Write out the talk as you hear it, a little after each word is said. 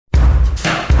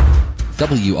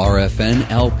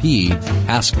WRFN-LP,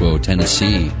 Pasco,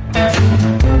 Tennessee. 「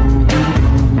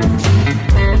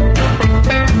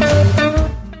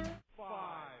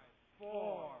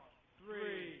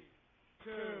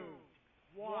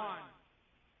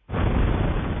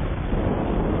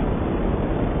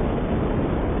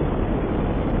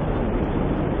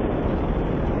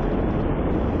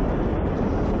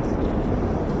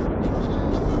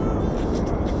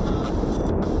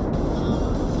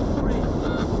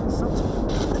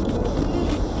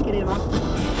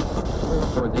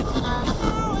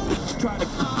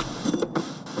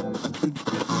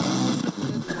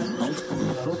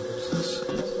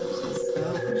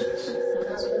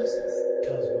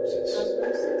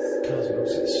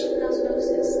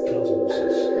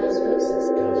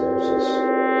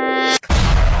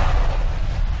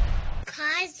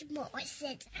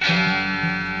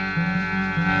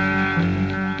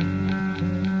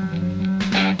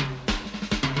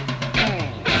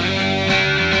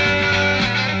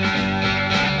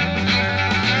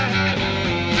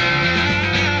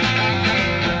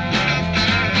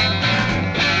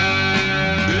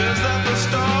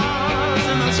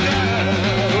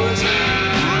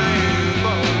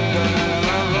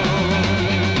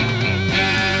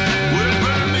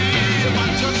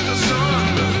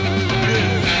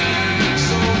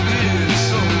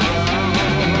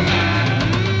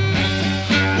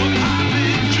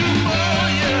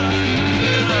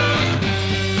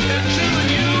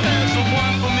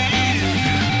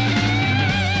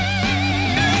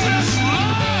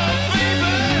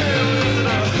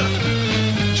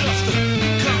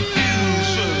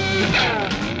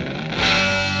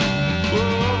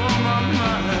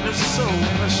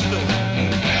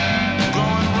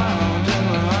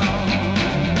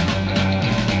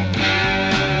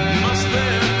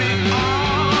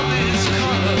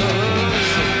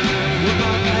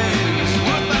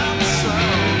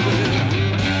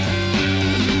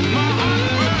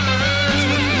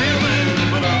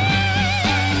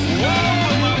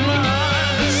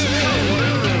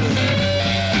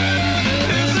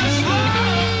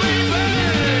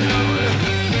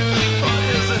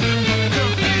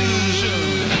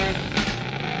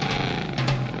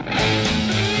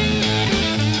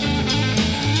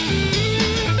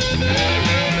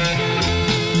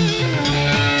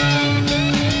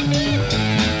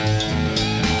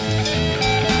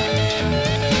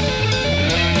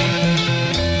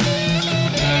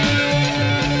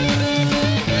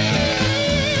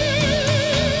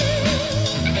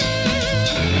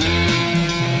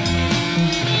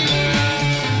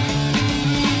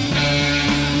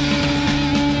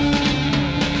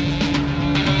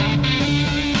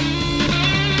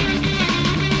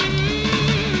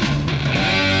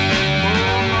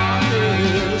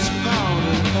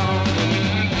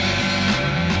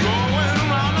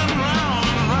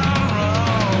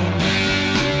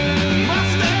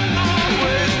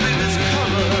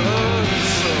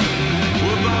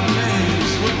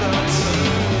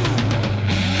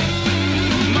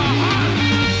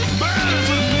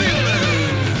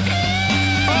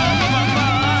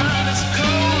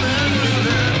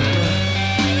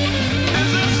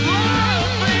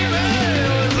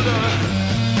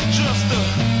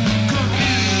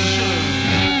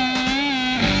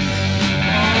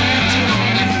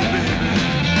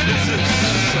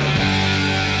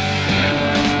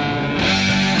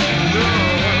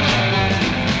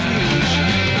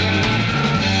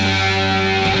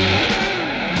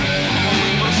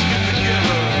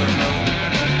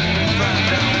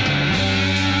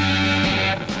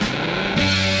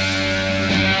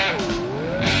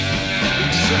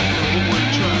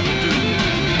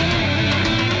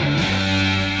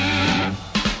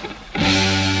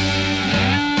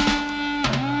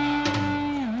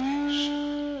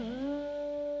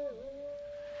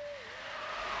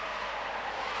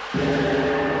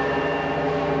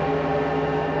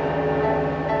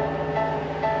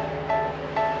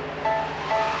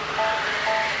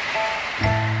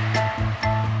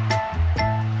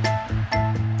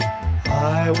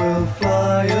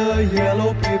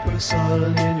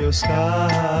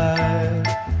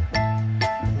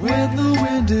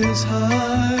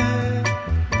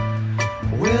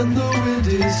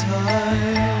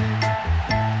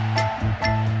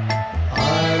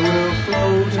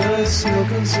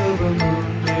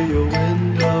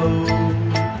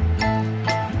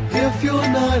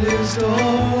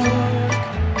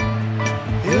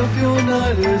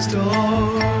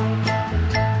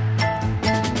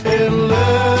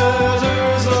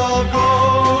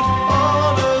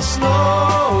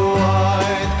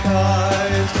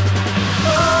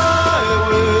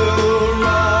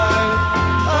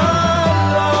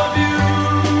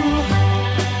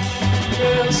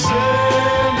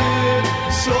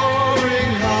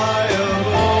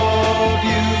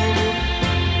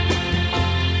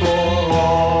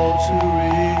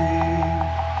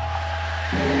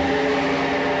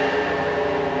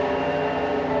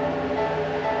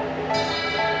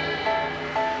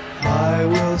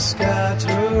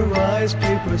scatter rice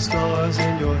paper stars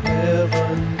in your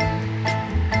heaven.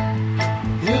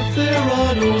 If there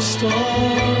are no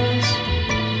stars,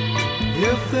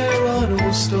 if there are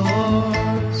no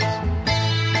stars,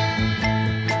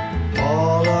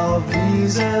 all of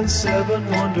these and 7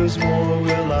 wonders more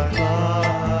will I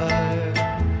hide.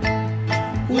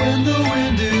 When the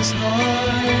wind is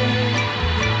high,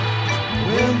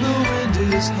 when the wind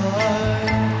is high,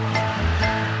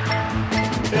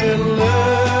 in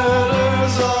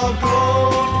letters of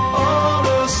gold on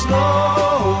a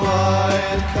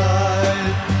snow-white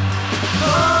kite,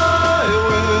 I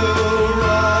will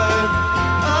write,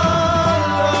 I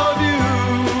love you,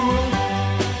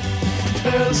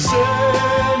 and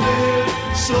send it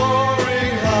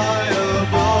soaring high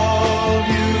above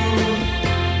you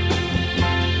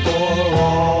for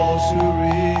all to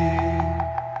read.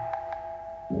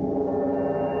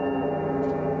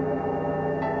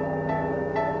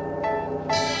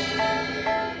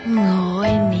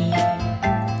 Ngồi nì,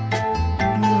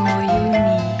 ngồi yêu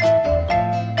nì,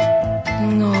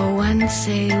 ngồi quan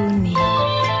siêu nì,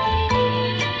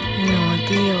 ngồi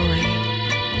tiêu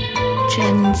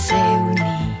chân siêu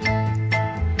nì,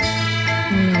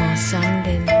 ngồi sống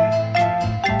đến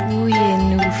bùi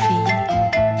nu phi,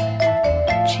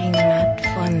 chinh mặt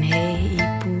phòn hê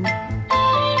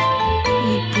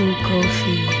ipu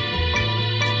kofi,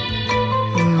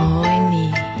 ngồi nì.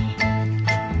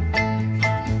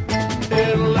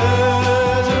 In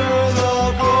letters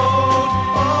of gold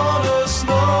on a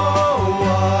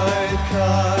snow-white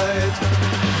kite,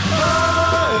 I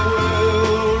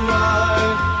will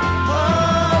write, I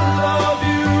love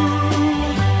you,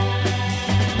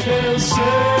 and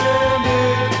send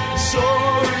it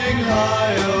soaring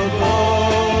high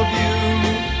above you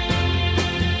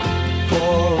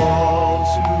for all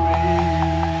to read.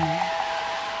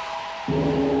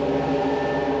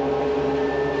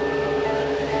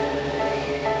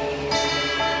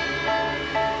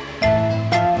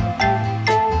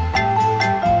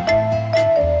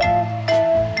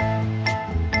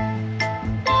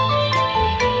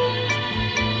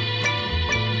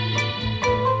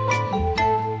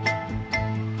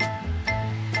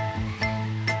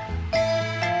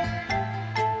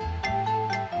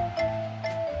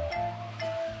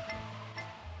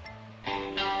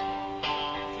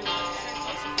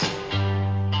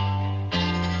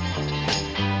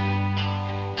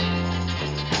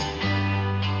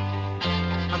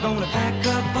 I'm gonna pack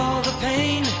up all the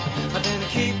pain I've been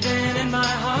keeping in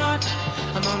my heart.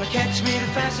 I'm gonna catch me the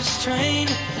fastest train.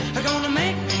 I'm gonna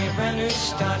make me a brand new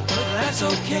start, but that's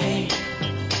okay.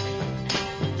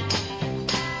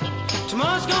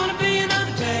 Tomorrow's gonna be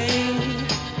another day.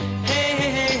 Hey,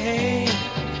 hey, hey, hey.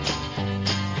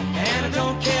 And I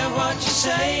don't care what you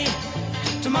say.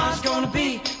 Tomorrow's gonna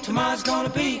be, tomorrow's gonna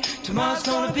be, tomorrow's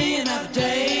gonna be another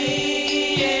day.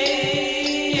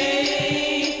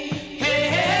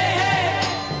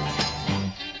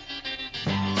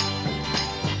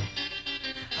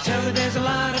 There's a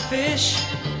lot of fish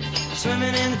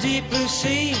swimming in the deep blue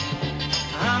sea.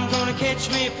 I'm gonna catch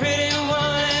me a pretty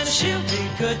one and she'll be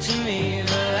good to me,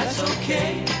 but that's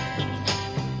okay.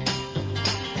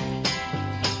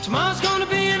 Tomorrow's gonna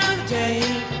be another day.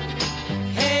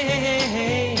 Hey, hey, hey,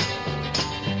 hey.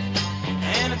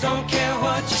 And I don't care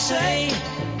what you say.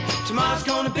 Tomorrow's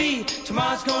gonna be,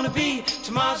 tomorrow's gonna be,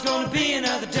 tomorrow's gonna be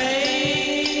another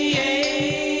day.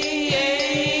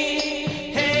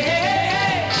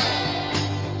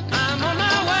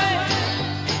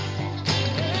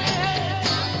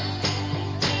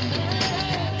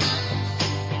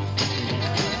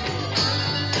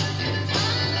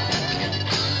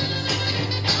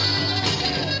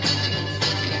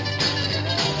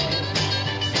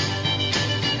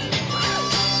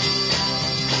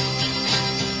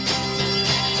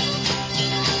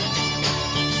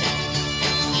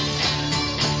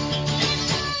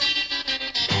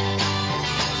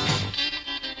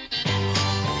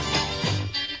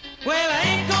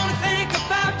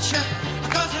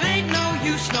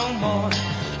 No more.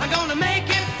 I'm gonna make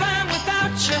it fine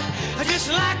without you, just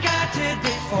like I did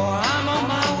before. I'm on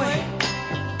my way.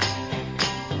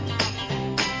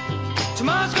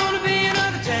 Tomorrow's gonna be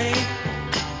another day.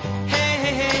 Hey,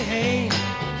 hey, hey, hey.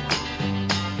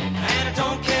 And I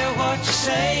don't care what you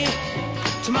say.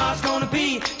 Tomorrow's gonna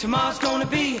be, tomorrow's gonna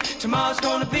be, tomorrow's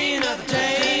gonna be another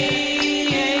day.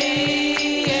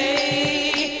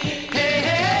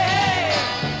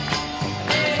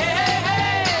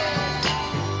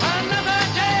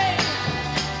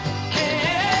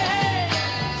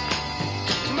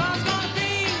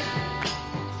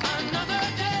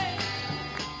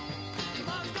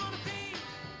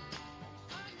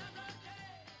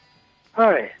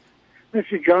 Hi, this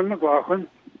is John McLaughlin,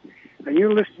 and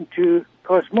you're listening to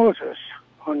Cosmosis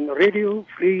on Radio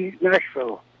Free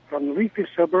Nashville from the leafy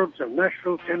suburbs of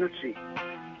Nashville, Tennessee.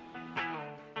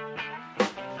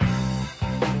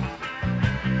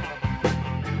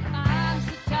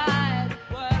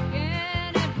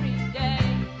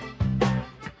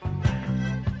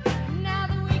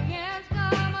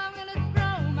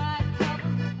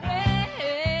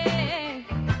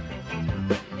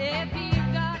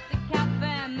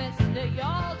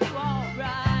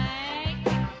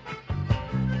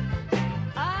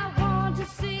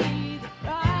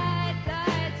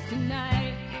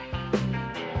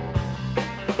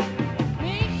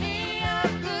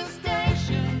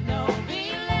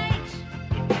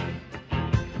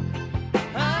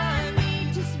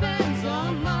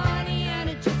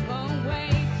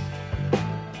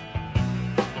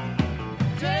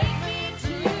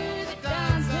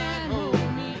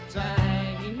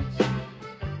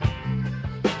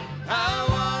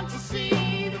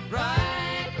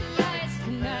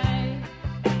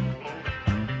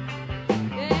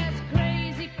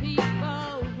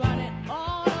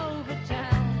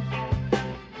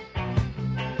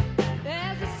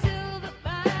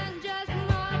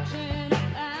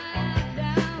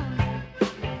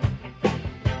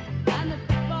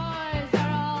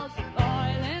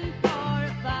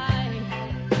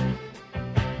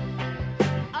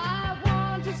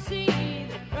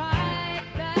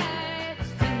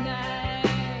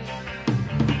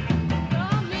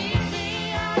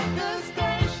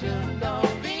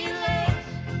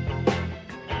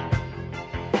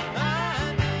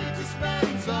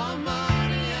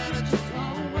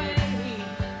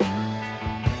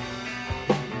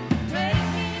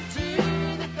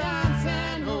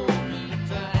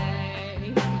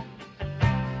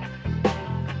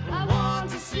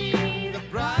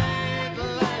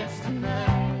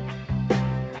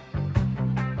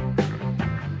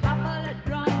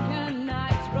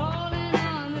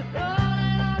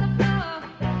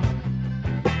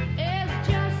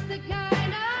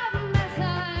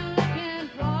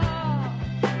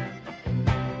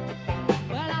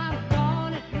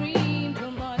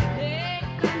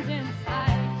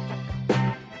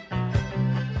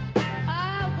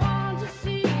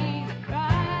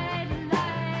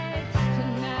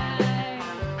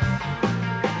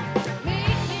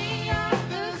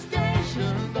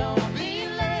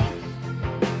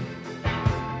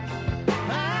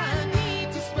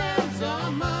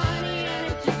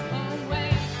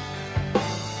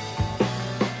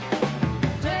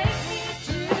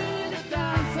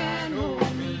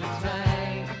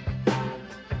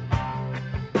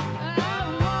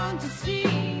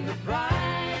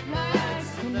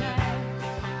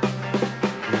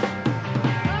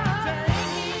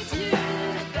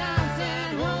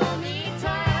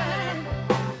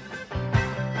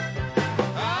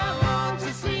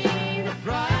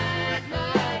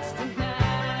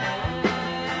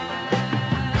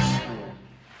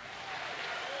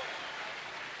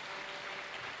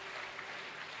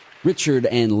 Richard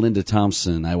and Linda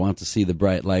Thompson, I Want to See the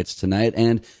Bright Lights Tonight.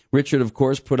 And Richard, of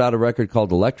course, put out a record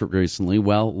called Electric recently.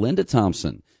 Well, Linda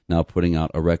Thompson now putting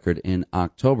out a record in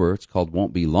October. It's called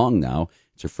Won't Be Long Now.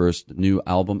 It's her first new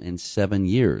album in 7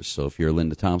 years. So if you're a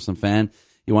Linda Thompson fan,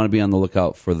 you want to be on the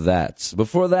lookout for that.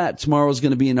 Before that, Tomorrow's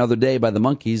Gonna Be Another Day by the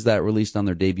Monkees. That released on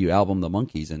their debut album, The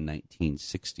Monkees, in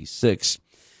 1966.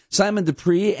 Simon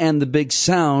Dupree and the Big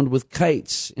Sound with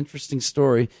Kites. Interesting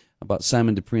story about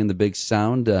Simon Dupree and the Big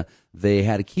Sound. They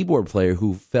had a keyboard player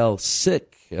who fell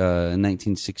sick in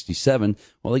 1967.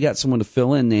 Well, they got someone to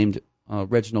fill in named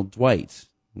Reginald Dwight.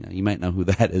 You might know who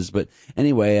that is. But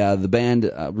anyway, the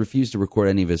band refused to record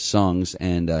any of his songs,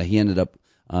 and he ended up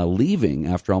leaving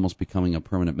after almost becoming a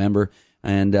permanent member.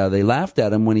 And they laughed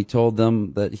at him when he told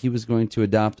them that he was going to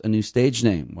adopt a new stage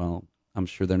name. Well, I'm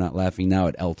sure they're not laughing now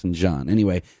at Elton John.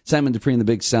 Anyway, Simon Dupree and the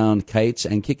Big Sound, Kites,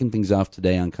 and kicking things off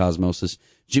today on Cosmosis,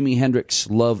 Jimi Hendrix,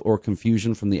 Love or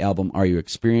Confusion from the album Are You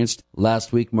Experienced?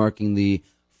 Last week marking the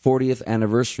 40th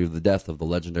anniversary of the death of the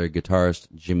legendary guitarist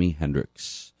Jimi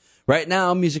Hendrix. Right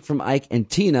now, music from Ike and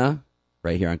Tina,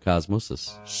 right here on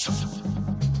Cosmosis.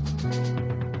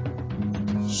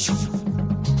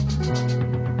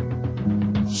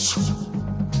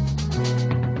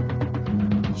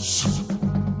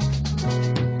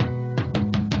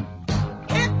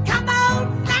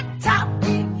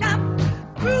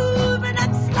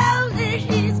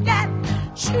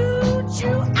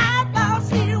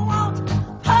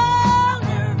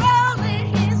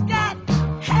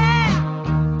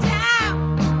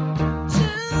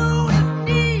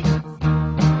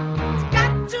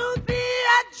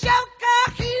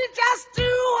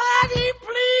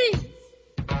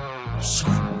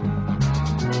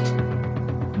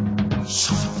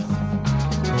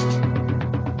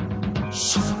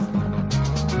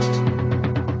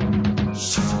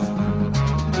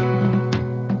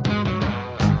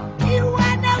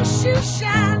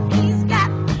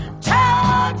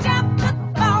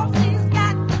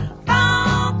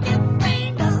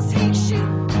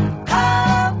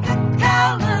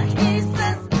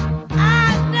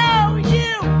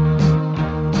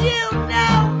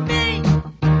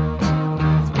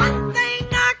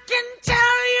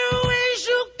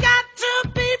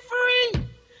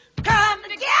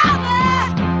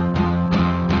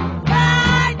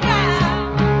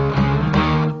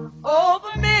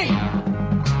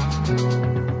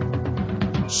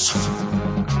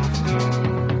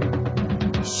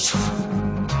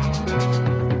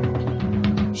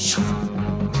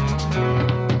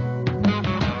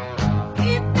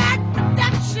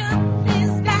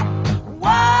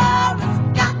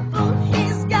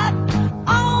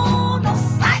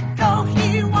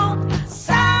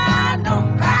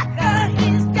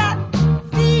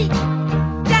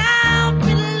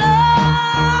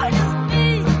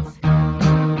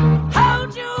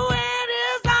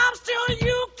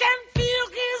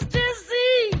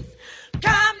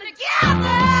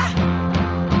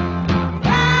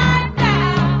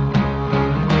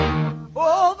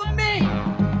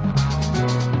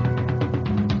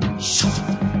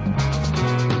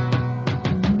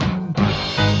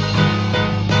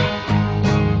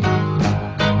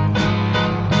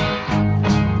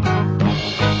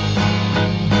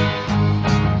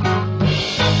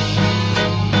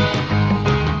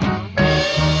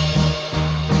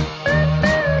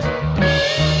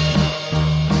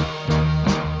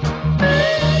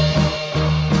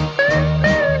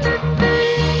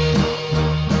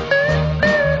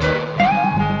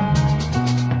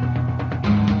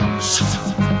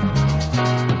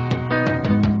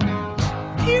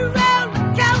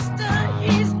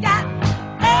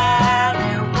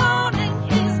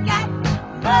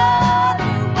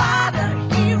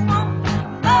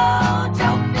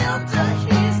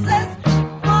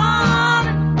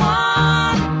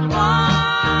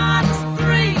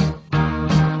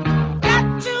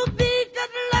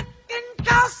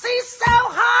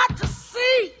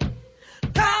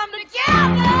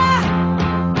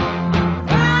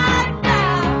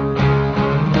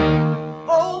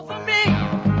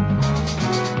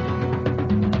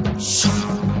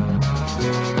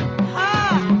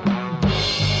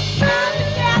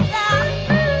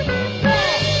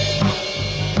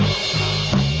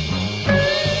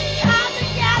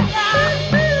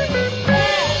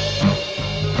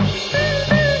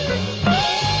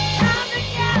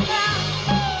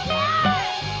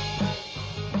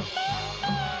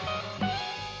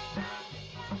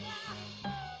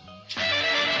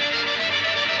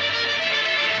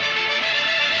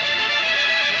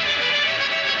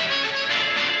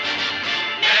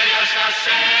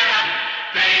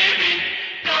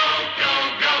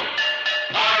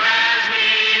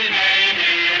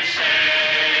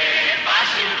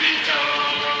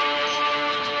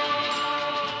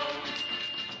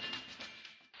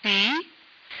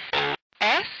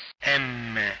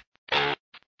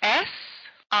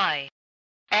 S-I-S-C-S-M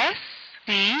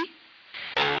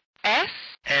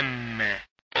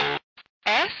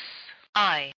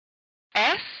S-I-S-C-S-M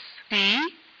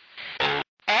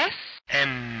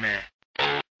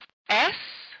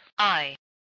S-I-S-C-S-M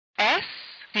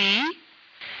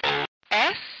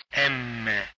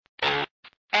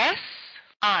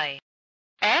S-I-S-C-S-M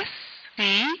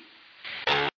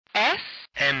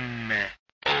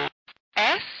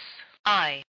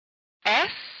S-I-S.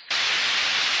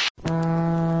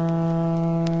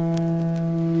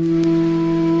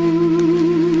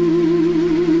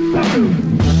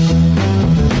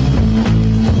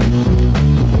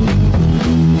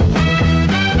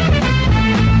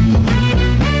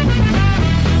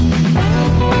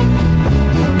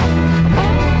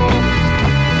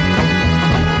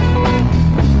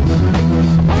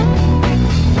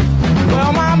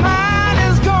 Well, my mind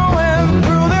is going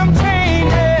through them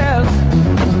changes.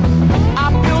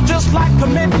 I feel just like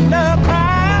committing a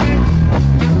crime.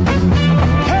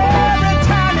 Every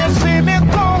time you see me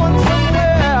going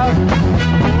somewhere,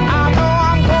 I know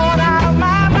I'm going out of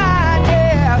my mind,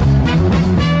 yeah.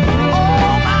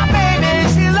 Oh, my baby,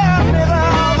 she left me the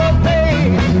other day,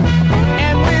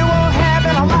 and we were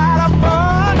having a lot of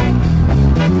fun.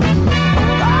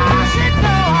 Oh, she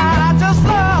knew I just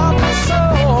loved her so.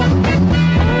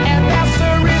 And that's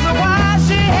the reason why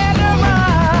she had to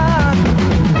run.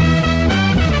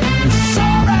 It's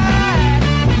alright.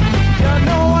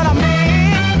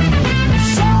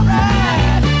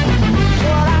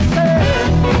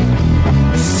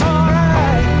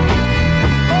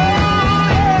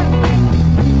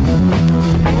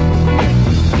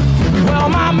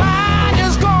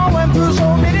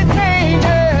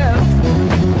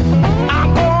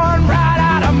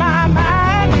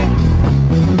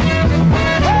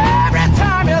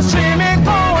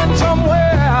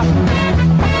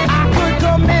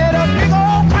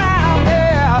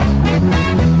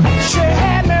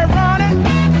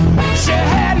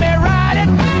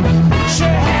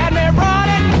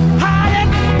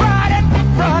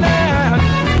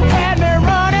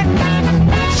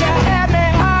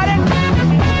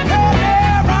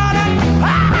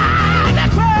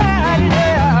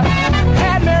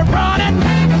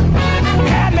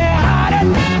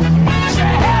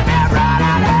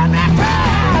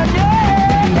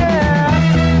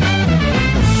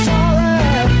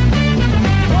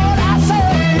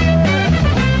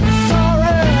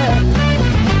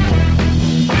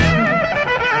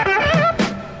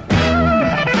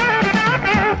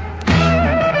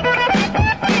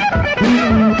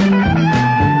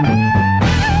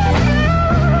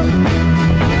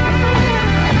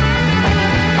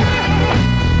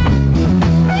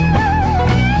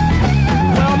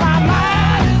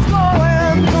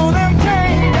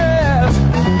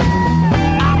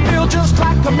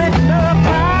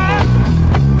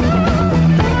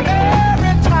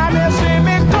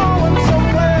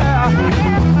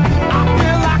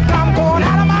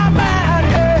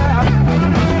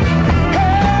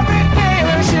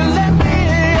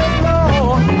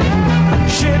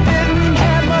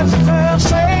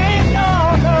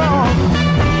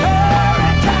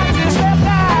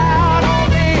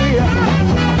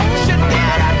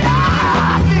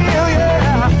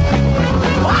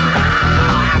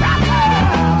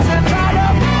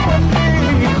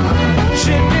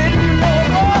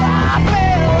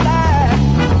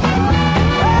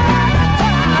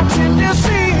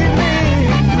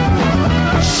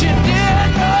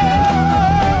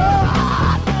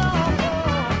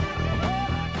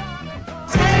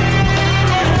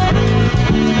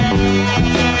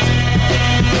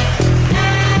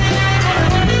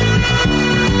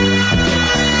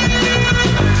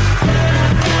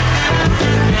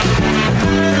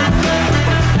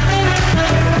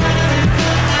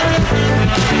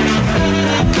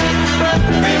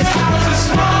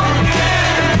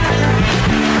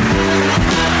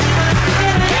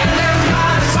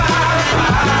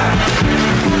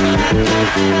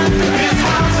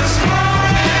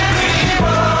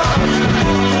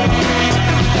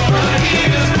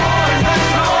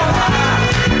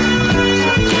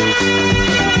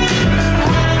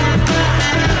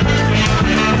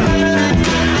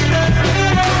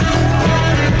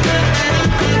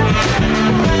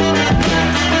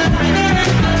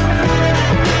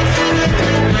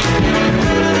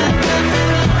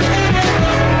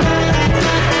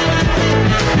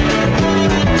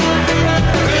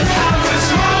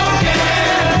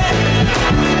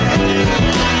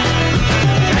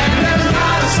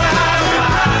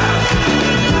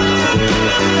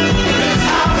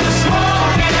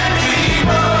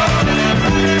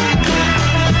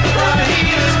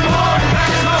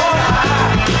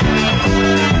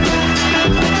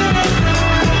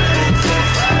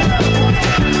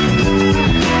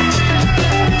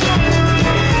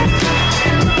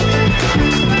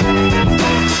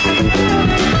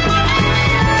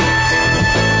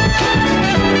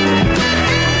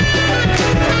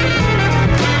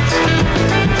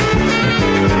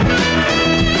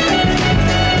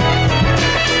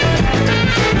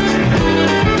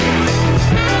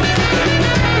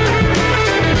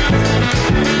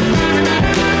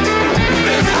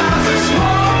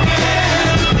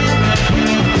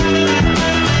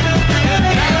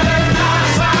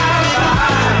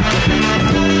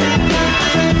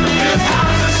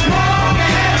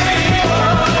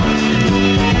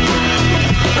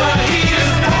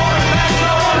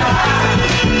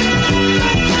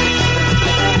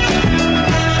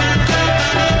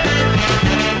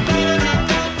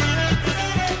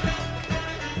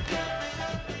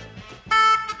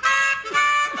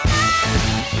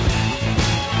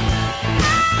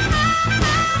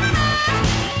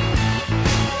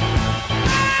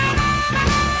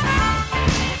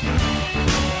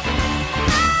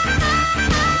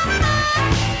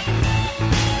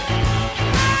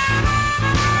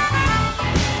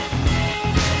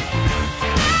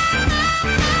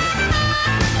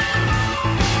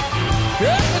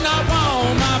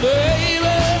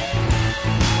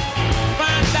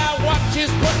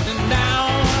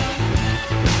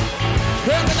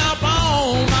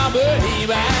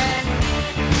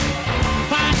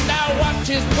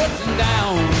 putting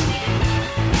down.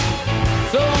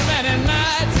 So many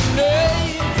nights and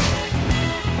days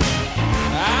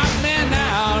I've been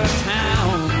out of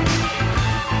town.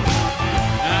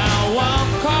 I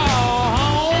won't call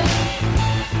home,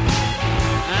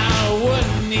 I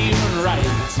wouldn't even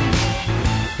write.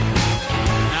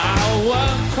 I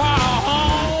won't call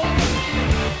home,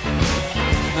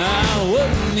 I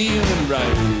wouldn't even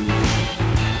write.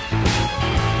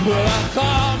 But I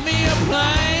called me a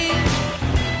plane,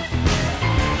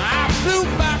 I flew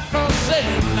back from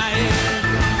St. Night.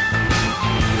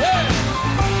 Yeah.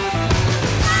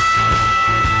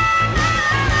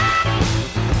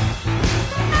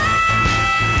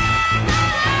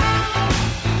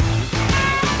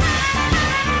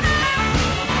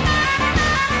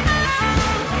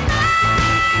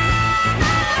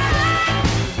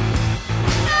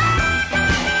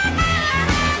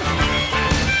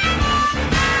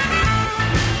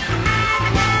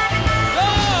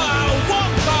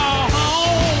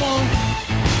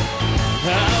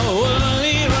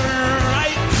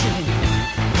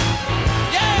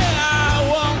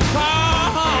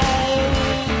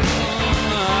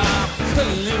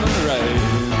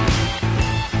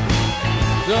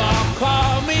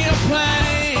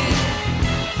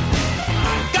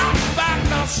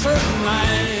 Certain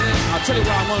line. I'll tell you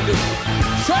what I'm gonna do.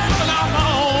 Travel out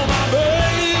on my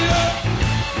baby,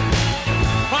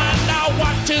 find out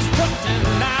what she's putting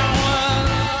down.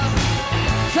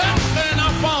 Traveling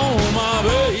up on my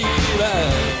baby,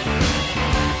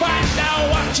 find out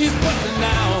what she's putting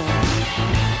down.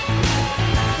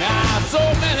 So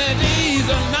many days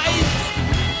and nights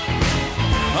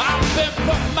I've been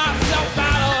putting myself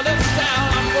out of this town.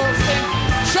 I'm gonna sing,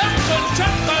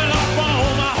 traveling up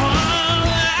on my heart.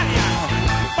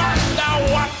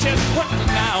 Just putting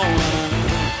down,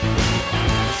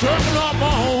 circle up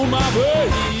on my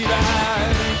baby.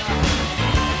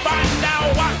 Find out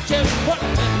what just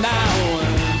putting down.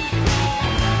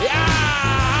 Yeah,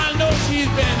 I know she's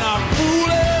been a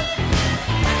fooling,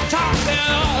 talking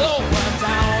all over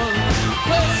town.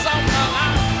 Play something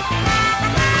out.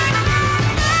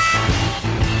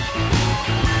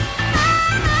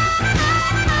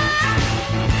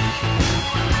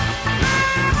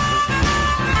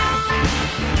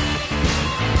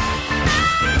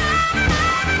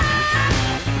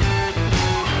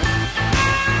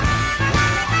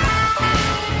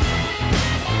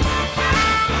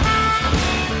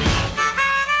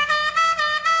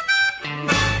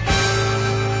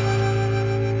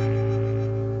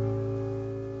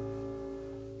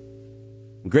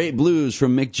 Great blues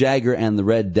from Mick Jagger and the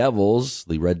Red Devils.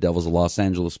 The Red Devils, a Los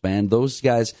Angeles band. Those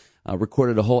guys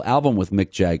recorded a whole album with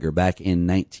Mick Jagger back in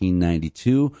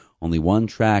 1992. Only one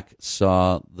track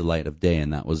saw the light of day,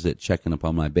 and that was it, Checking Up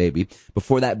on My Baby.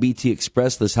 Before that, BT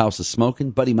Express, This House is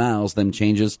Smoking, Buddy Miles, Them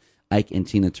Changes, Ike and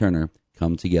Tina Turner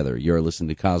come together. You're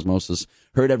listening to Cosmosis,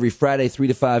 heard every Friday, 3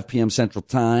 to 5 p.m. Central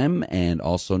Time, and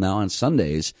also now on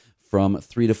Sundays from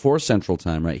 3 to 4 Central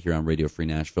Time right here on Radio Free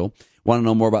Nashville. Want to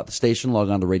know more about the station? Log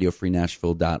on to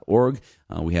radiofreenashville.org.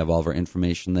 We have all of our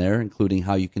information there, including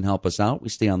how you can help us out. We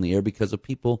stay on the air because of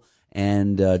people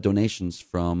and donations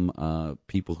from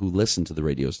people who listen to the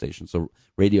radio station. So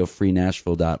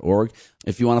radiofreenashville.org.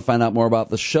 If you want to find out more about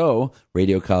the show,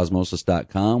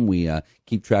 radiocosmosis.com. We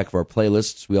keep track of our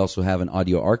playlists. We also have an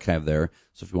audio archive there.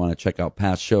 So if you want to check out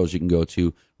past shows, you can go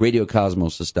to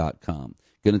radiocosmosis.com.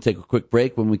 Going to take a quick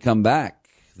break. When we come back,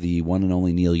 the one and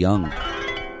only Neil Young.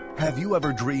 Have you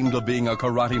ever dreamed of being a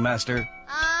karate master?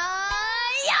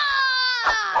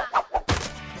 Yeah!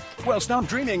 Well, stop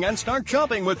dreaming and start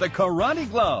chopping with the Karate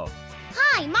Glove.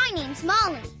 Hi, my name's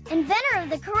Molly, inventor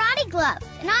of the Karate Glove,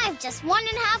 and I have just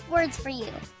 1.5 words for you.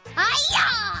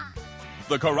 Hi-ya!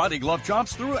 The Karate Glove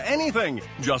chops through anything.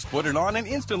 Just put it on and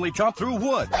instantly chop through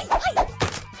wood,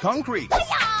 concrete,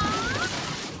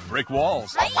 brick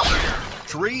walls,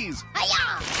 trees,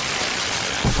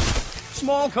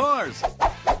 small cars.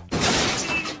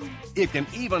 It can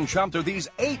even chop through these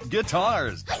 8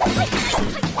 guitars.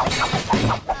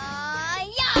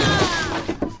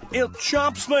 It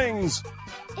chops things.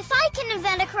 If I can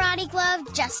invent a karate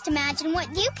glove, just imagine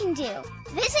what you can do.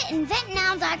 Visit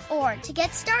inventnow.org to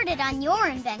get started on your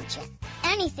invention.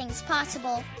 Anything's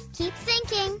possible. Keep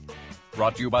thinking.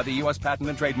 Brought to you by the U.S. Patent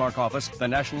and Trademark Office, the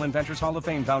National Inventors Hall of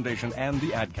Fame Foundation, and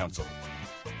the Ad Council.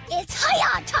 It's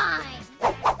Hiya time!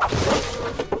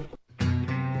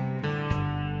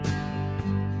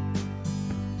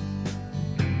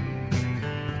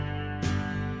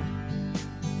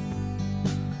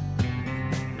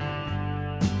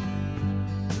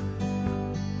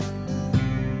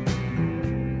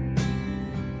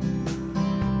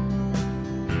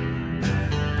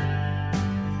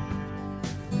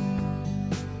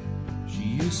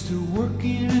 to work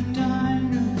in a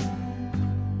diner.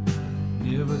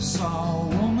 Never saw a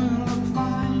woman look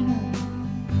finer.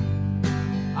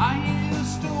 I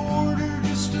used to order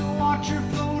just to watch her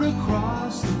float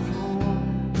across the floor.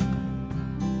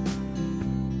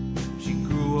 She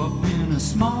grew up in a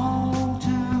small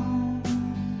town,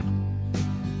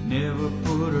 never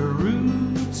put her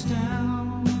roots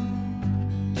down.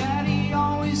 Daddy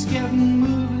always kept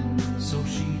moving, so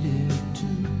she did too.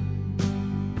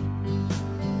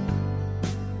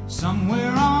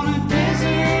 Somewhere on a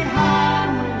desert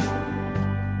highway,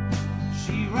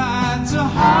 she rides a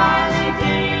Harley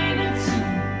Davidson,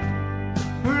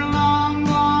 her long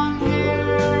blonde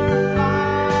hair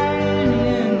flying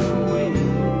in the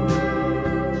wind.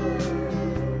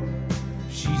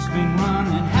 She's been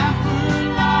running half her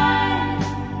life,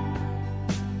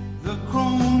 the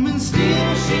chrome and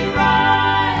steel she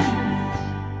rides,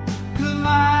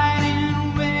 colliding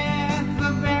with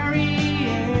the very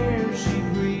air she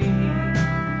breathes,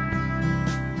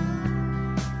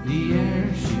 the air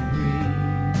she breathes.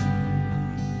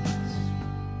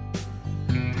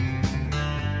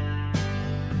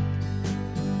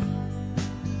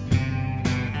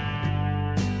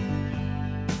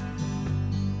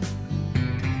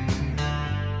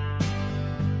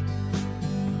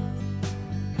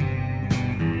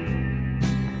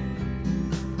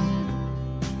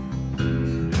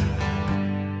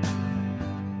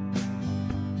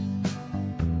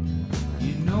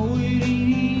 You know it ain't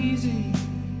easy,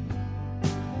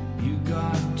 you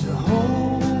got to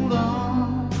hold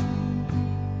on.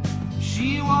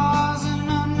 She was an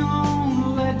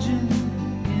unknown legend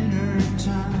in her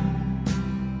time.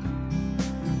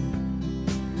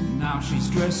 Now she's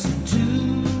dressing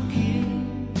two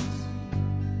kids,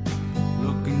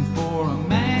 looking for a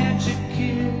magic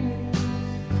kiss.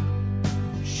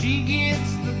 She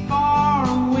gets the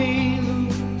faraway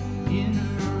look in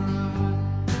her eye.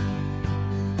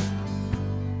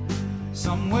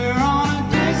 Somewhere on a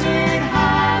desert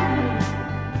highway,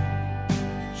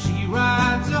 she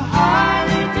rides a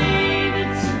Harley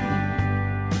Davidson,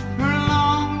 her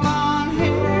long blonde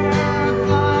hair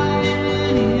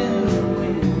flying in the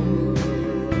wind.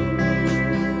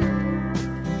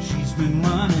 She's been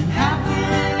running half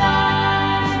her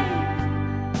life,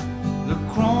 the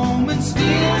chrome and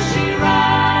steel she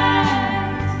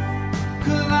rides,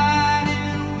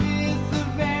 colliding with the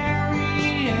very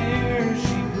air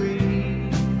she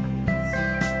breathes,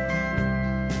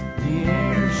 the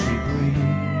air she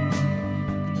breathes.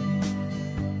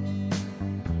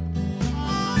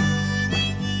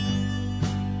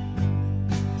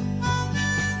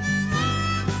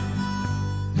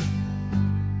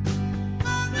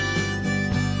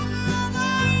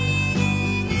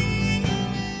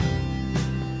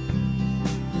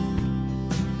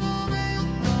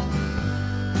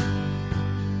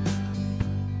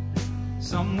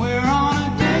 Somewhere on a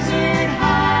desert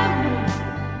highway,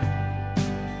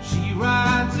 she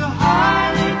rides a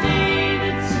Harley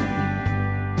Davidson,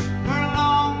 her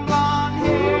long blonde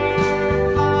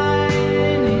hair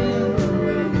flying in the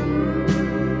wind.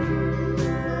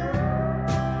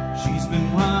 She's been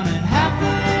running half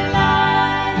her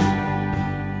life,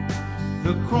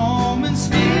 the chrome and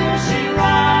steel she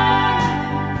rides,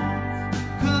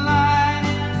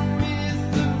 colliding with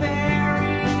the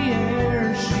very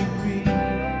air she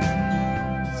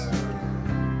breathes,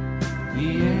 the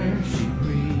air she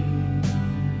breathes.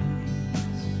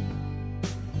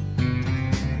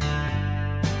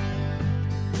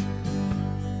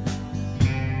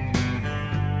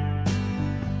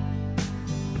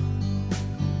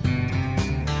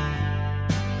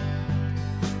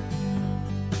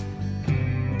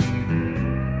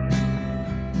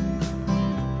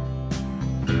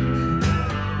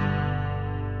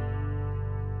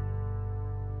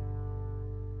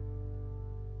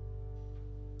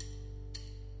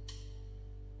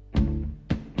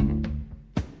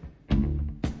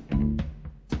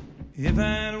 If I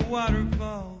had a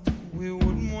waterfall, we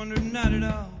wouldn't wonder not at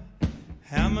all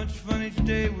how much fun each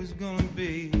day was gonna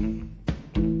be.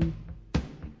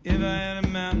 If I had a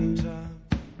mountaintop,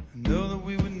 I know that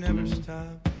we would never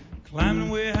stop climbing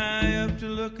way high up to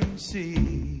look and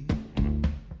see.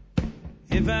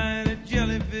 If I had a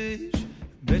jellyfish, I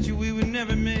bet you we would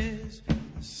never miss a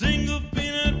single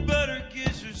peanut butter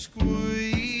kiss or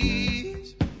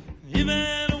squeeze. If I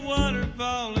had a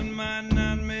waterfall, it might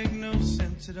not make no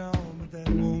sense at all, but that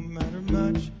won't matter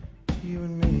much to you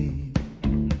and me.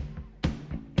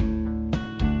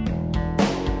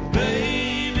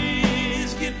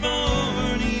 Babies get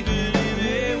born even in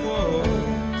a war.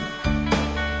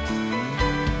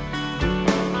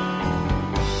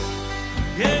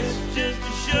 Guess just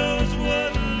to show us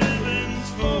what living's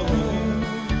for.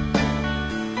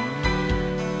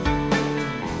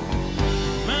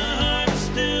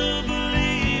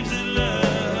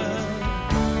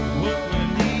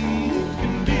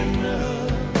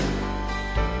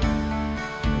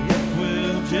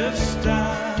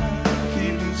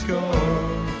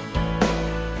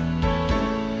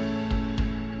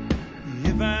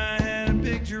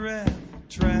 big giraffe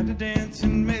tried to dance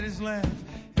and made us laugh,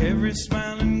 every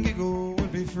smile and giggle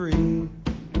would be free.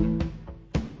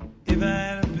 If I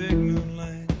had a big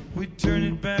moonlight, we'd turn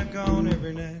it back on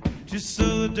every night, just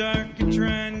so the dark could try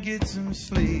and get some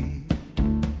sleep.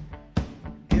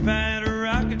 If I had a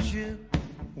rocket ship,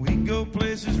 we'd go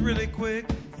places really quick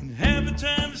and have the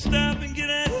time to stop and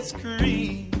get ice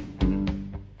cream.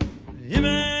 If I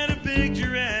had a big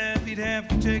giraffe, he'd have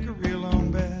to take a real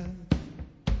long bath.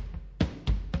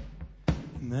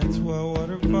 And that's why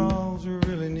waterfalls are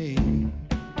really neat.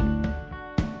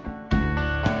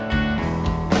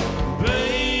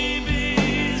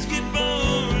 Babies get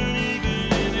born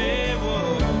even in a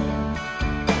war.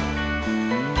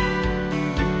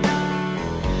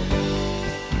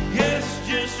 Yes,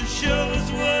 just to show us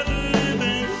what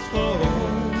living's for.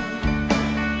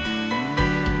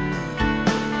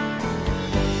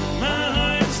 My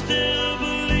heart still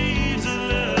believes in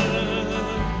love.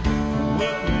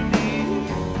 What we need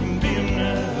can be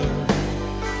enough.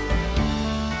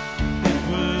 It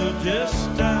will just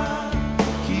stop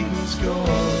keeping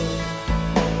score.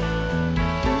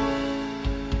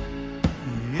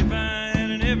 If I had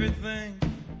an everything,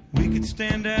 we could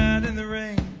stand out in the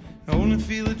rain, only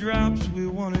feel the drops we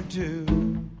wanted to.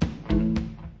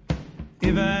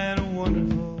 If I had a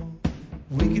wonderful,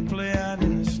 we could play out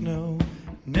in the snow,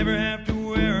 never have to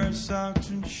wear our socks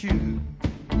and shoes.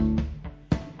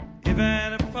 If I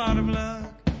had a pot of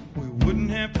luck, we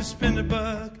wouldn't have to spend a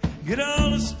buck, get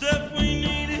all the stuff we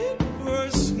needed for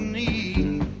a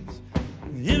sneeze.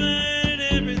 If I had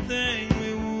everything,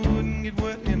 we wouldn't get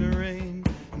wet in the rain,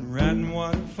 and riding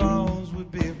waterfalls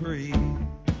would be a breeze.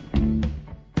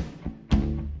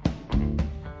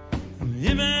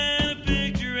 If I had a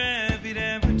big giraffe, he'd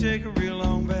have to take a real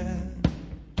long bath.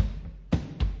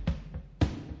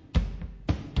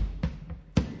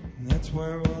 And that's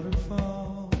where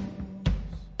waterfalls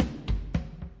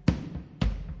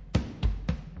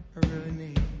are really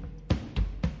neat.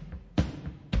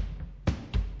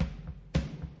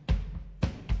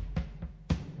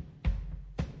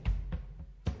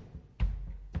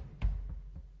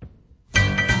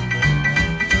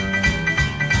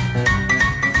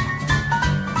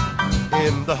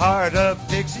 In the heart of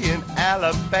Dixie in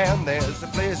Alabama, there's a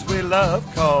place we love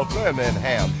called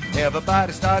Birmingham.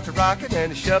 Everybody starts rocking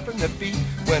and shuffling their feet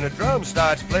when a drum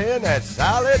starts playing that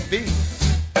solid beat.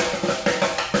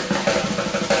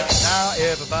 Now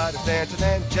everybody's dancing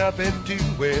and jumping too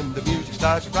when the music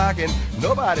starts rocking.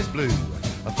 Nobody's blue.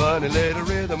 A funny little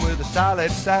rhythm with a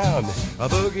solid sound, a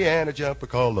boogie and a jumper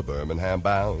called the Birmingham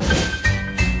Bound.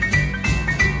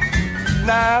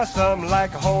 Now some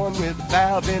like a horn with a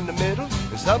valve in the middle,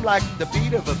 and some like the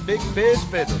beat of a big bass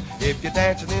fiddle. If you're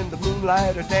dancing in the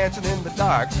moonlight or dancing in the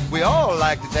dark, we all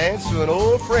like to dance to an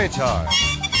old French horn.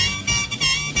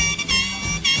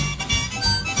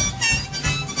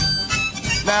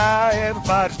 Now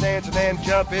everybody's dancing and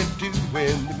jumping too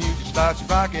when the music starts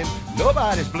rocking.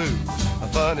 Nobody's blue. A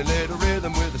funny little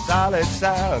rhythm with a solid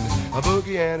sound, a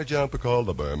boogie and a jumper called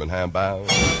the Birmingham Bound.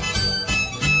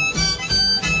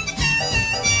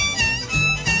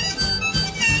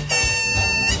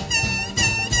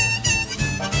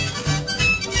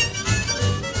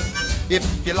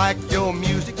 If you like your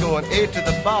music going A to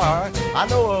the bar, I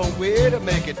know a way to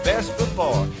make it best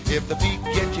before. If the beat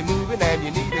gets you moving and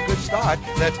you need a good start,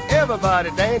 let's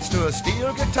everybody dance to a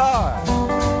steel guitar.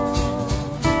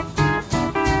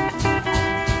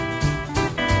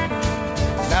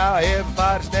 Now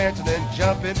everybody's dancing and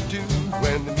jumping too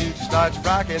when the music starts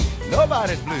rocking.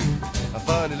 Nobody's blue. A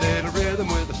funny little rhythm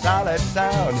with a solid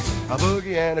sound, a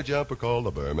boogie and a jumper called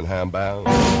the Birmingham Bound.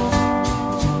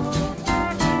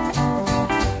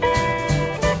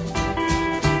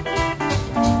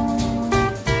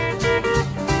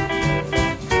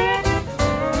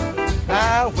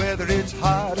 Whether it's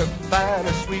hard or fine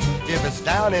or sweet, if it's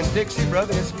down in Dixie,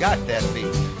 brother, it's got that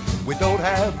beat. We don't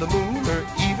have the moon or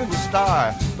even the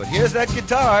star, but here's that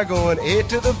guitar going A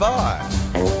to the bar.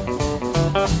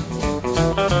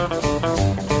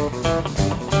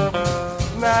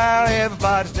 Now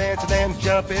everybody's dancing and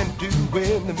jumping too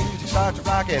when the music starts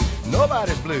rocking.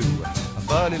 Nobody's blue. A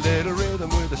funny little rhythm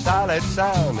with a solid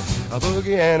sound, a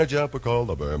boogie and a jumper called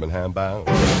the Birmingham Bound.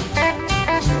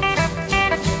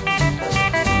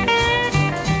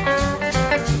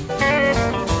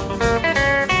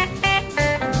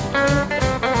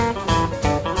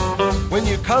 When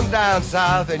you come down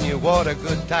south and you want a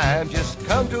good time, just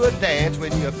come to a dance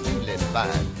when you're feeling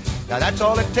fine. Now that's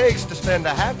all it takes to spend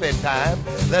a happy time.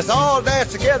 Let's all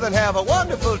dance together and have a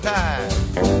wonderful time.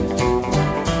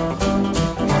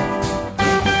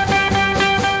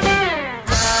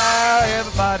 Now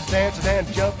everybody's dancing stand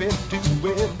to jump into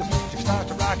when the music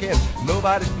starts rocking.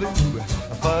 Nobody's blue.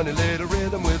 A funny little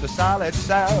rhythm with a solid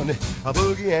sound. A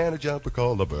boogie and a jumper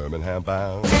called the Birmingham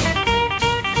Bound.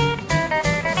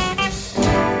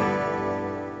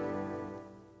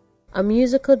 A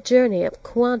musical journey of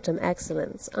quantum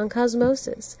excellence on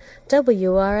Cosmosis,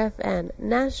 WRFN,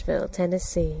 Nashville,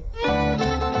 Tennessee.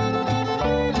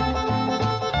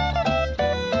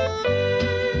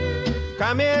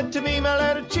 Come here to me, my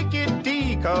little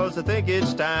chickadee, 'cause I think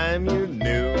it's time you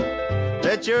knew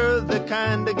that you're the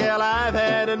kind of gal I've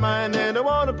had in mind, and I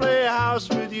want to play house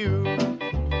with you.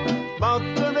 Bought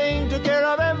the ring, took care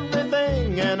of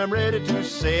everything, and I'm ready to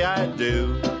say I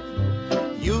do.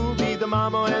 You'll be the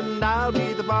mama and I'll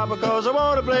be the papa, 'cause I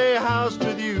want to play house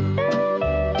with you.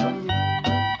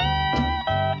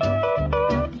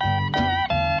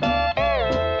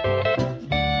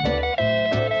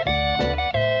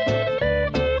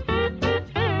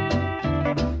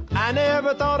 I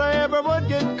never thought I ever would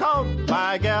get caught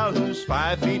by a gal who's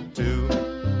 5'2".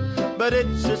 But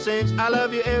it's a cinch, I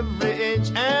love you every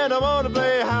inch, and I want to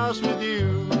play house with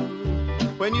you.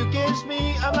 When you kiss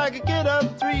me, I'm like a kid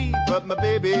of 3, but my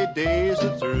baby days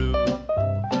are through.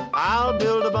 I'll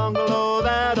build a bungalow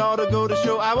that ought to go to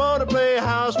show. I want to play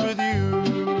house with you.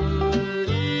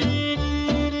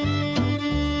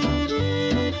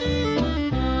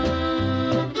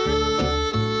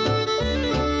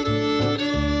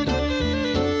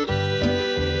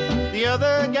 The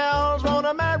other gals want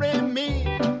to marry me,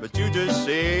 but you just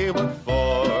say what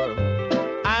for.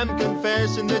 I'm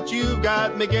confessing that you've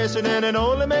got me guessing, and it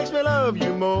only makes me love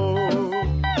you more.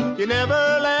 You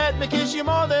never let me kiss you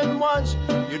more than once.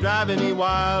 You're driving me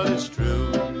wild, it's true.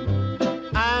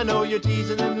 I know you're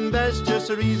teasing, and that's just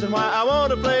the reason why I want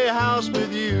to play house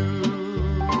with you.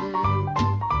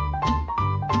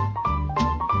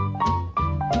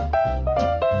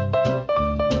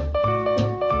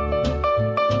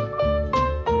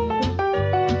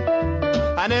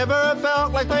 I never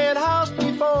felt like playing house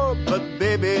before, but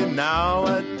baby, now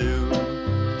I do.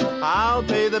 I'll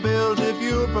pay the bills if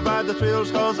you provide the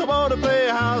thrills, 'cause I want to play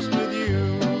house with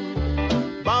you.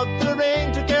 Bought the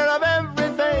ring, took care of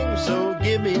everything, so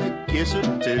give me a kiss or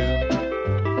two.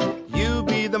 You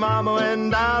be the mama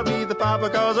and I'll be the papa,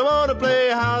 'cause I want to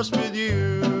play house with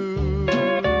you.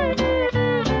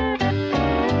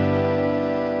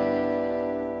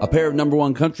 A pair of number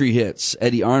one country hits,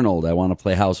 Eddie Arnold, I Want to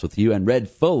Play House with You, and Red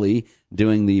Foley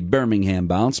doing the Birmingham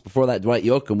Bounce. Before that, Dwight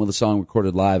Yoakam with a song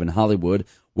recorded live in Hollywood,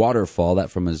 Waterfall, that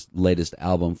from his latest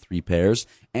album, Three Pairs.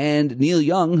 And Neil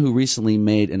Young, who recently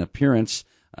made an appearance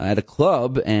at a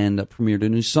club and premiered a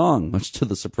new song, much to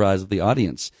the surprise of the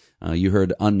audience. You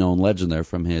heard Unknown Legend there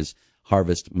from his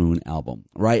Harvest Moon album.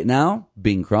 Right now,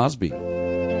 Bing Crosby.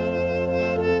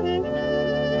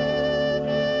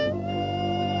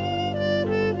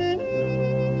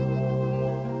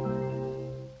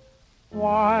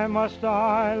 Why must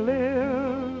I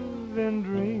live in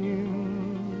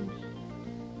dreams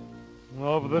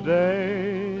of the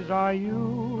days I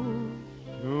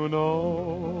used to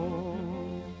know?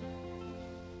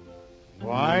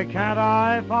 Why can't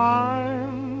I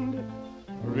find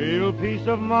real peace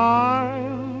of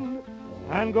mind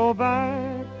and go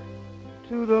back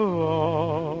to the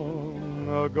long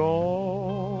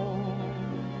ago,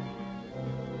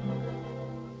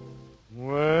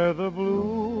 where the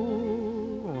blue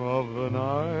of the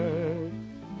night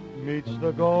meets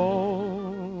the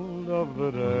gold of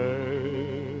the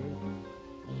day?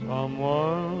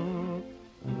 Someone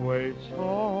waits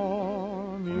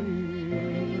for me,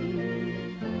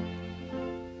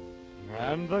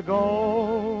 and the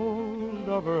gold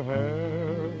of her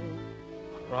hair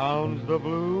crowns the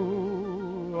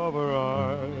blue of her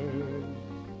eyes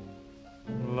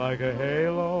like a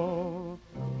halo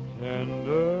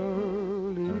tenderly.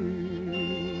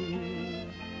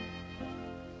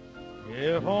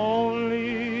 If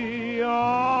only I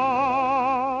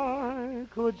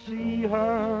could see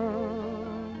her,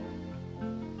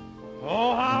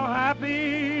 oh, how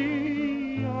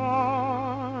happy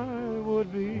I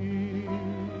would be.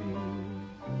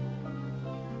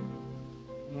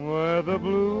 Where the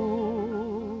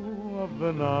blue of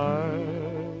the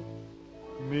night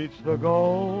meets the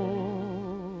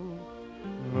gold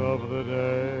of the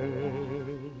day,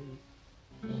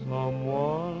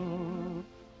 someone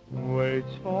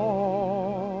waits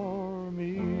for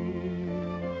me.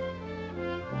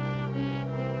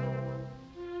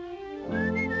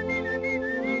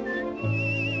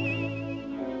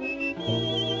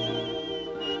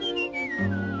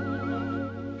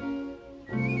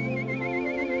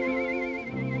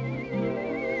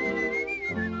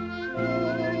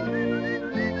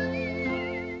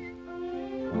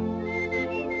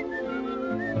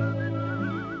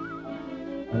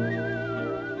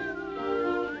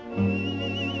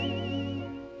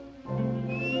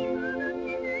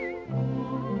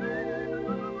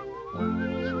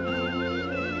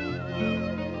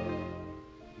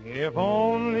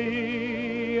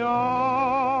 only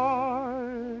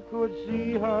I could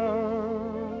see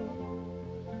her,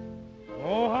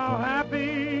 oh, how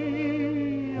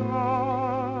happy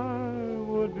I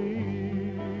would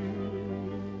be.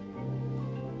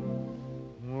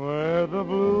 Where the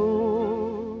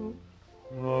blue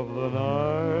of the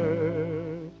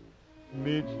night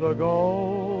meets the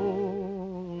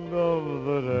gold of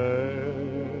the day,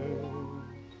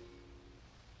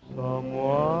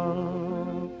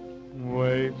 someone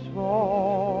waits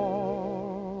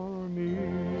for me.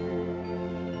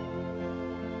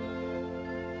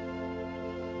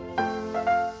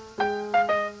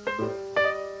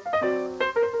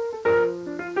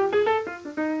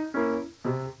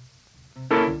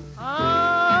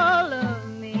 All of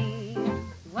me,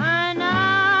 why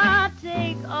not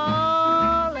take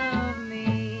all of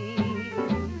me?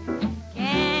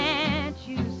 Can't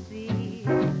you see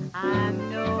I'm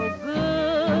no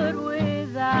good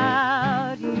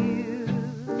without you?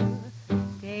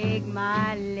 Take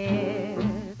my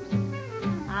lips,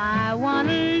 I want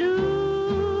to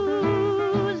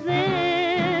lose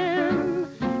them.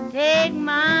 Take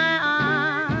my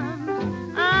arms,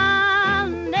 I'll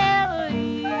never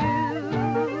use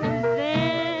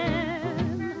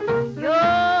them.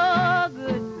 Your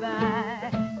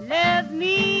goodbye left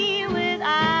me with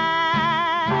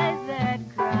eyes that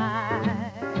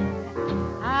cry.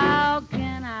 How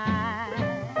can I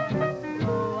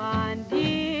go on,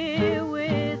 dear,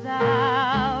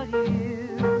 without you?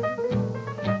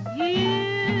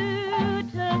 You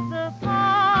took the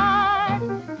part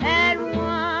that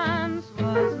once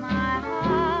was my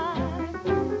heart,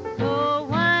 so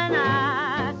why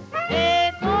not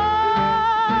take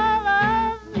all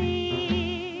of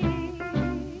me?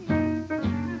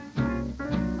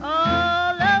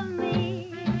 All of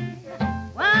me,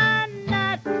 why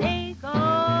not take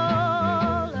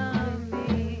all of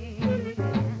me?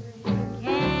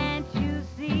 Can't you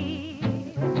see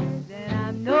that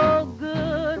I'm no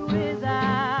good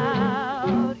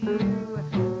without you?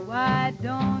 Why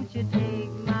don't you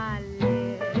take my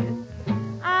lips?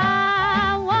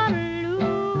 I want to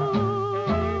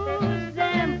lose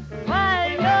them.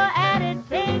 While you're at it,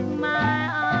 take my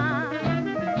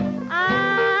arms.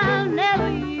 I'll never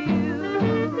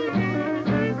use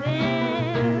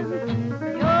them.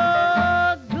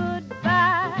 Your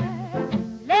goodbye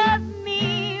left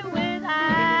me with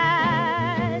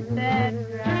eyes that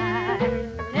cry.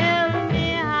 Tell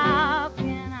me, how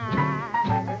can I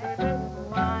go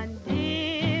on,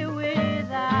 dear,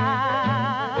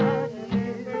 without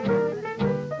you?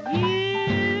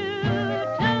 You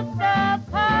took the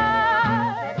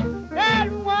part that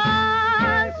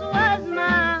once was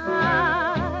my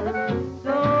heart,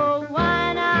 so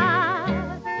why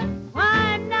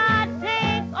not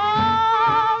take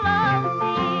all of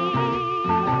me?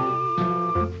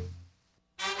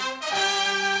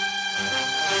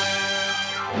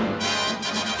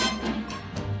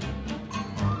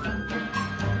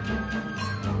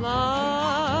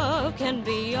 Love can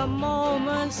be a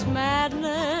moment's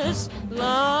madness.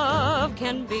 Love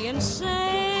can be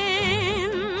insane.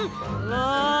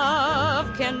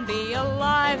 Love can be a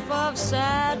life of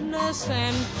sadness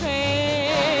and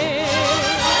pain.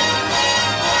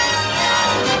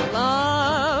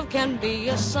 Love can be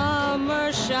a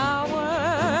summer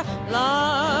shower.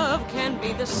 Love can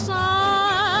be the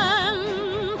sun.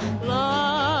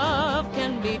 Love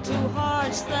can be two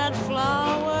hearts that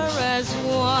flower as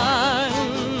one.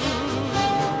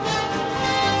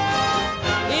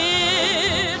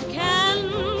 It can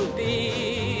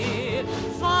be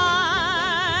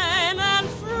fine and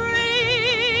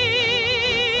free,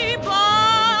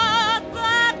 but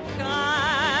that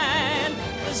kind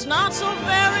is not so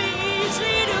very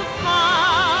easy to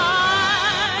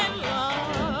find.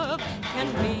 Love can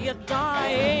be a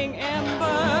dying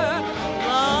ember.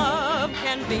 Love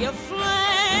can be a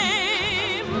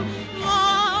flame.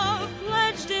 Love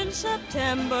pledged in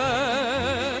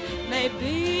September may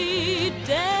be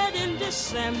dead in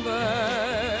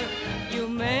December. You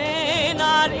may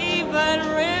not even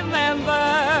remember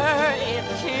it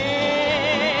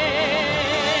came.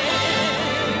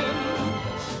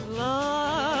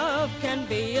 Love can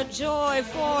be a joy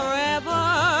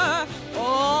forever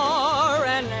or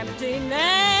an empty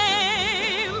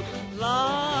name.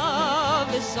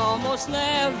 Love is almost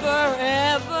never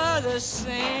ever the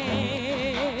same.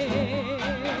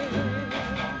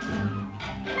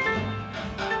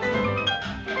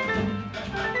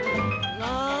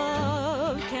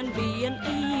 Love can be an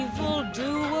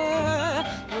evildoer.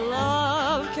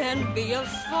 Love can be a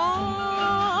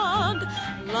fog.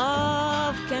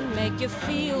 Love can make you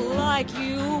feel like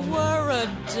you were a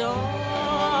dog.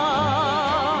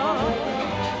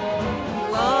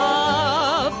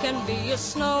 a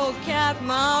snow-capped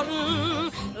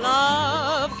mountain.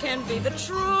 Love can be the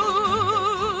truth.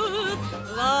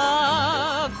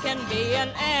 Love can be an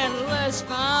endless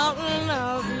fountain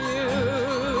of youth.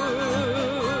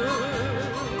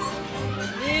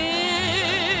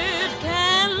 It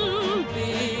can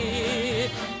be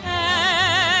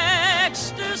ecstasy,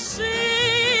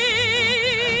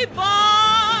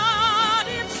 but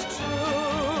it's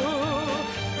true.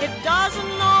 It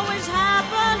doesn't always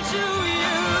happen to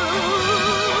you.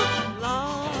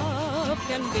 Love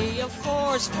can be a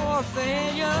force for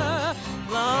failure.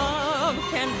 Love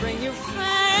can bring you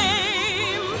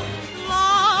fame.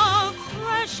 Love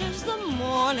fresh as the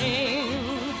morning,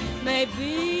 may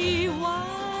be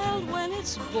wild when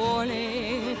it's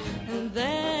borning, and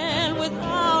then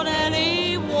without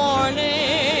any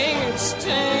warning it's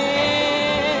tame.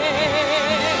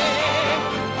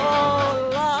 Oh,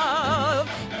 love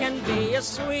can be a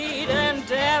sweet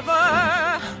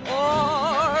endeavor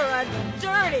or a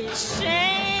dirty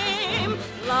shame.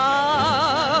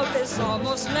 Love is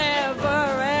almost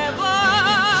never ever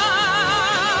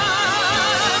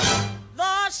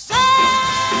the same.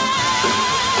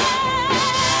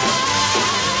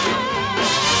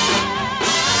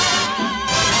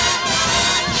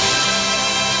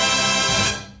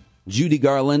 Judy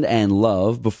Garland and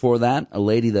Love. Before that, a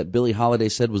lady that Billie Holiday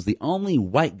said was the only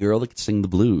white girl that could sing the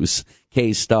blues.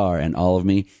 Kay Starr and All of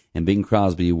Me, and Bing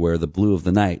Crosby, Where the Blue of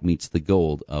the Night Meets the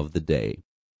Gold of the Day.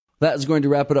 That is going to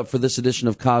wrap it up for this edition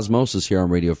of Cosmosis here on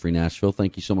Radio Free Nashville.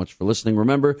 Thank you so much for listening.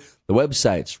 Remember, the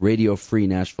website's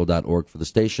radiofreenashville.org for the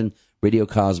station,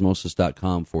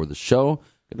 radiocosmosis.com for the show.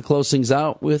 Going to close things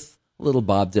out with a little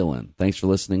Bob Dylan. Thanks for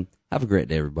listening. Have a great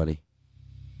day, everybody.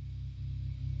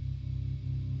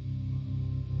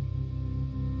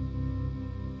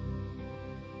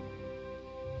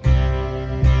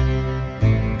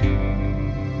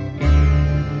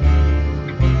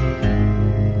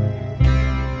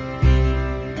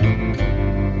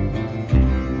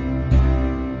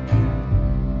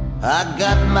 I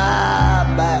got my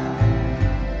back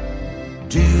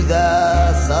to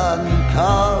the sun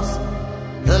 'cause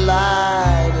the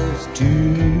light is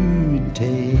too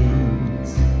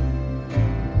intense.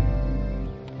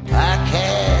 I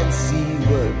can't see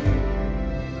what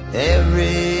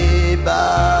everybody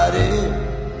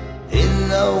in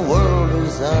the world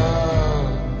is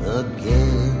up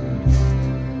against.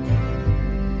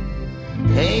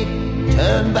 Can't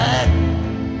turn back,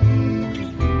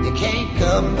 you can't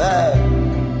come back.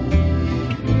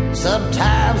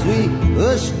 Sometimes we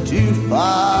push too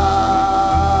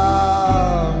far.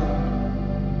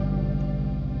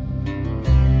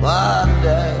 One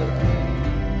day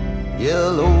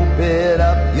you'll open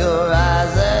up your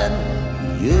eyes and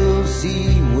you'll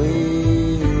see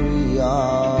where we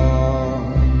are.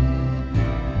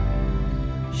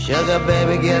 Sugar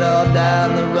baby, get on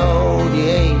down the road. You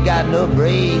ain't got no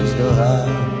brains to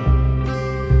hide.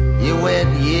 You went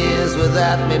years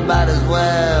without me, might as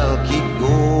well keep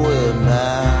going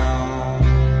now.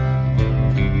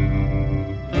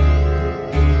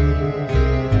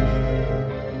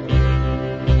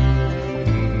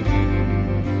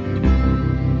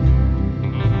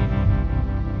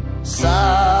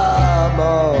 Some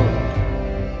of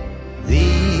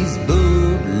these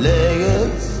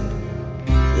bootleggers,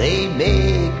 they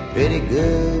make pretty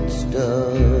good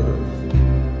stuff.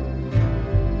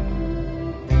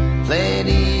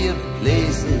 Plenty of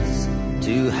places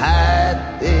to hide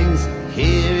things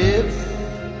here if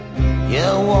you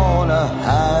wanna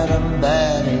hide them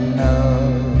bad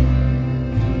enough.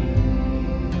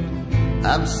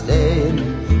 I'm staying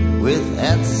with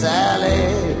Aunt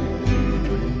Sally,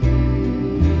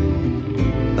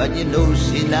 but you know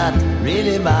she's not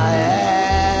really my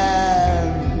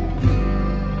aunt.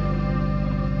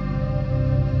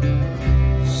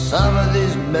 Some of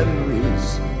these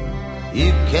memories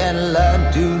you can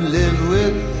learn to live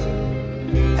with,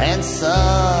 and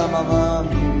some of them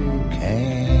you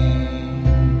can't.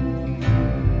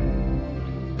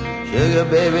 Sugar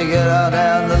baby, get on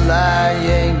down the line.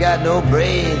 You ain't got no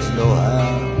brains, no how.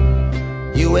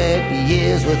 You went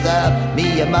years without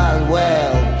me, you might as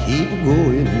well keep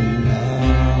going now.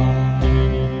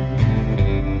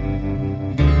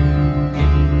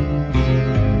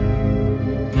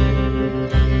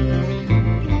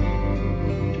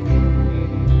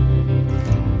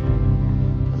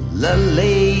 The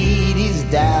ladies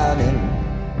down in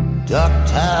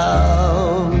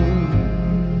Ducktown,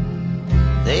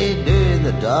 they do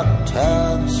the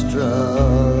Ducktown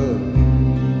strut.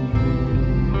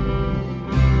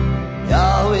 You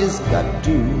always got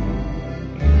to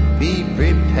be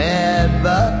prepared,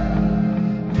 but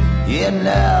You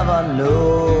never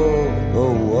know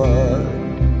what.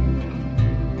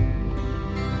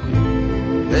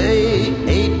 There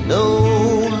ain't no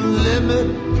limit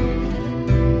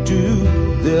to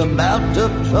the amount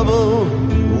of trouble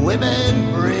women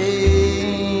bring.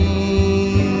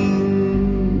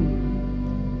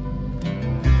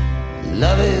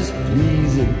 Love is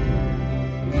pleasing,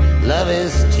 love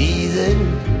is teasing,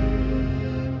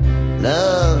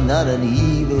 love not an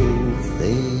evil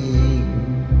thing.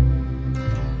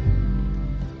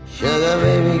 Sugar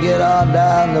baby, get on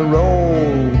down the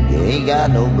road. You ain't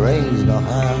got no brains, no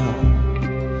how.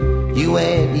 You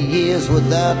went years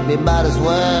without me, might as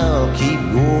well keep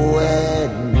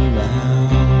going now.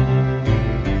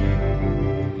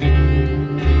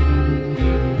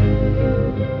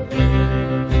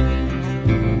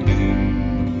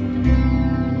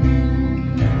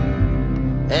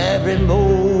 Every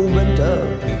moment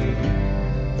of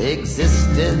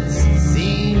existence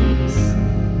seems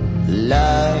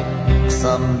like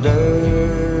some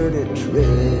dirty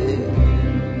trick.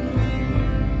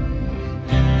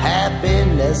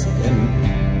 Happiness can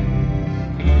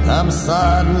come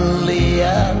suddenly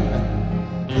and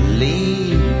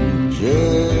leave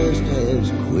just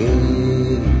as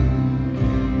quick.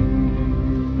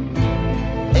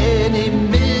 Any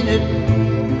minute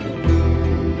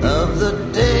of the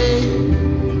day,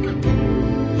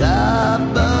 the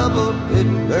bubble it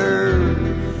burst.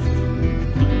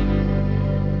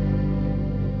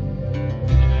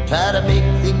 Try to make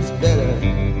things better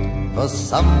for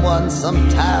someone,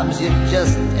 sometimes you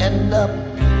just end up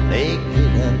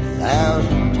making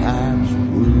 1,000 times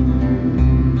worse.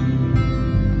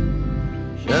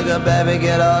 Sugar baby,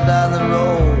 get on down the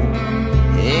road.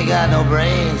 You ain't got no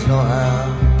brains, no how.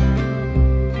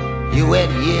 You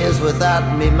went years without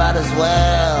me, might as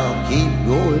well keep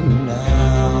going now.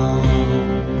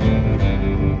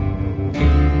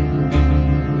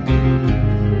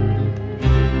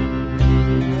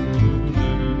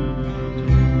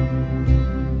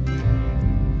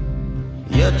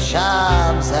 Your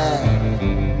charms have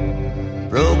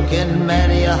broken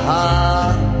many a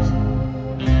heart,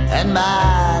 and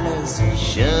mine is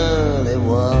surely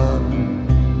one.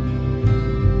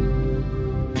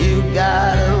 You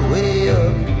got a way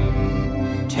of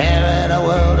tearing a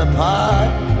world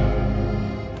apart.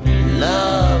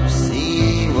 Love,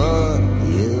 see what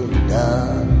you've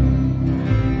done.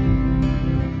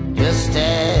 Just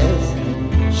as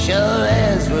sure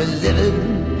as we're living,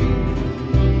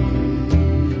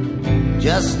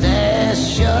 just as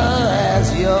sure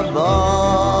as you're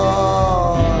born.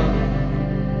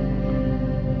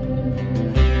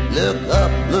 Look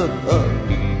up,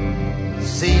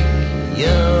 seek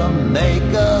your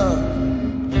maker,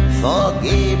 for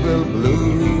Gabriel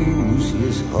blues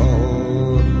his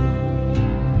horn.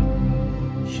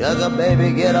 Sugar baby,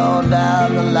 get on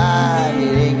down the line. You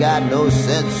ain't got no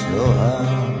sense, no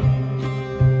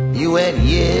how. You went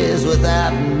years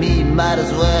without me, might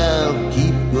as well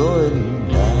keep going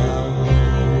now.